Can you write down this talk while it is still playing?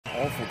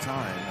awful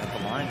time at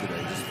the line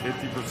today, just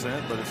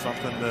 50%, but it's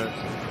something that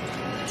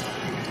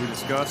we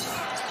discussed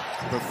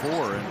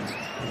before, and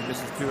he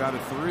misses 2 out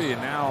of 3,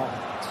 and now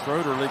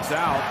Schroeder leaks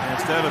out, and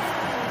instead of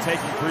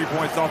taking 3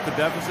 points off the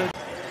deficit,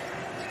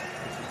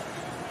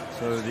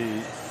 so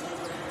the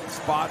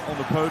spot on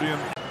the podium.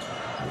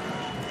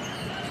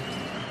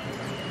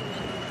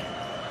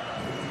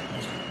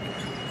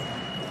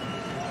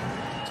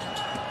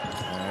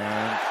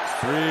 And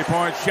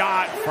 3-point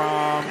shot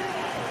from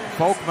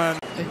VOIGTMANN.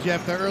 And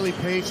Jeff, the early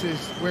pace is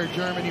where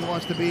Germany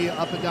wants to be,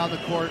 up and down the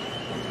court.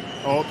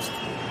 Oops.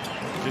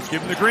 Just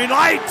give him the green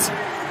light.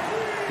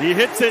 He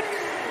hits it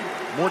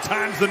more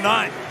times than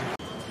not.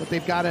 But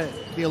they've got to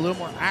be a little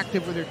more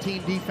active with their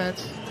team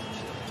defense.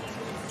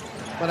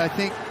 But I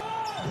think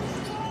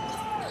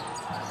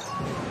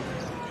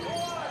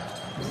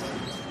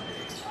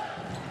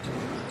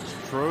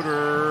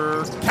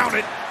Schroeder, count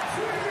it.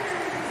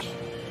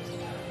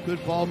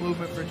 Good ball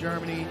movement for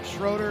Germany.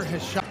 Schroeder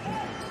has shot.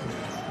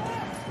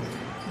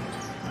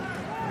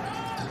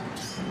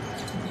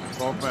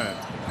 VOIGTMANN,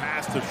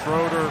 pass to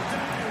Schroeder.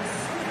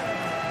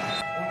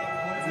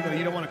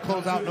 You don't want to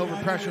close out and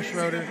overpressure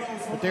Schroeder,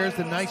 but there's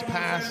the nice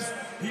pass,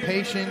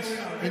 patience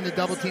in the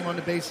double team on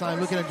the baseline,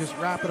 looking to just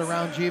wrap it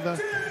around Jiva,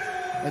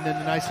 and then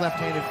the nice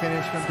left-handed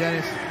finish from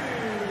Dennis,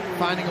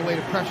 finding a way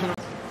to pressure them.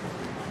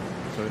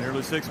 So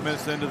nearly 6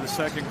 minutes into the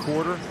second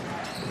quarter,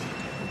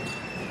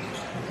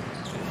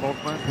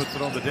 VOIGTMANN puts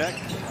it on the deck.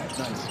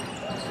 Nice.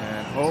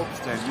 And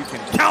hopes, and you can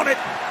count it.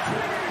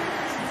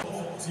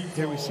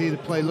 Here we see the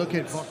play. Look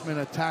at VOIGTMANN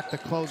attack the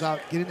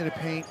closeout, get into the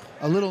paint,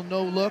 a little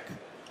no look.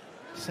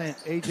 Sent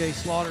A.J.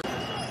 Slaughter.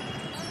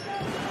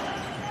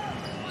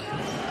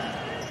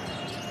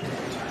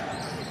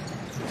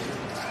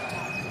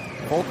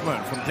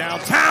 VOIGTMANN from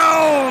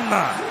downtown.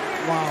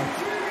 Wow.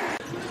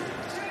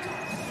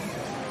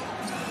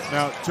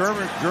 Now,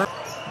 German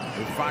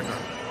with FIBA.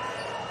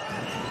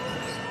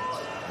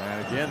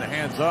 And again, the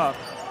hands up.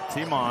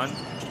 Timon.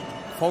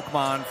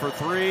 VOIGTMANN for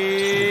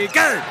 3.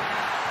 Good!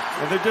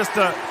 And they're just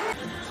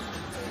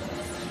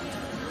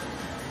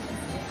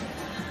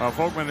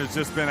VOIGTMANN has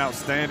just been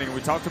outstanding. We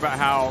talked about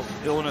how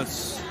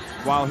illness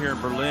while here in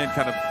Berlin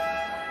kind of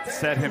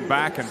set him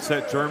back and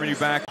set Germany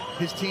back.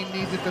 His team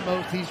needs it the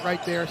most. He's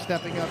right there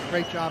stepping up.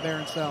 Great job,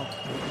 Aaron Sell.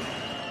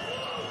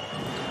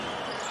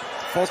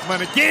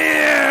 VOIGTMANN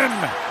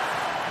again!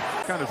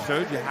 Kind of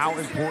showed you how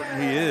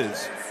important he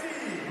is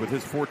with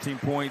his 14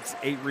 points,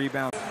 8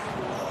 rebounds.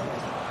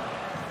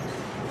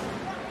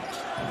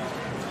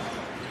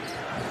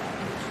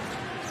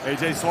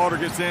 A.J. Slaughter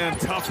gets in,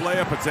 tough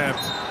layup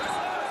attempt.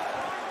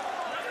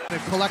 A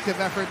collective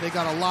effort. They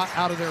got a lot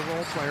out of their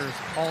role players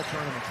all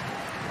tournament.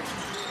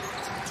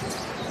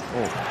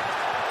 Oh.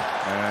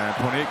 And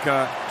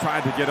Ponika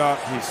tried to get up.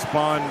 He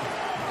spun.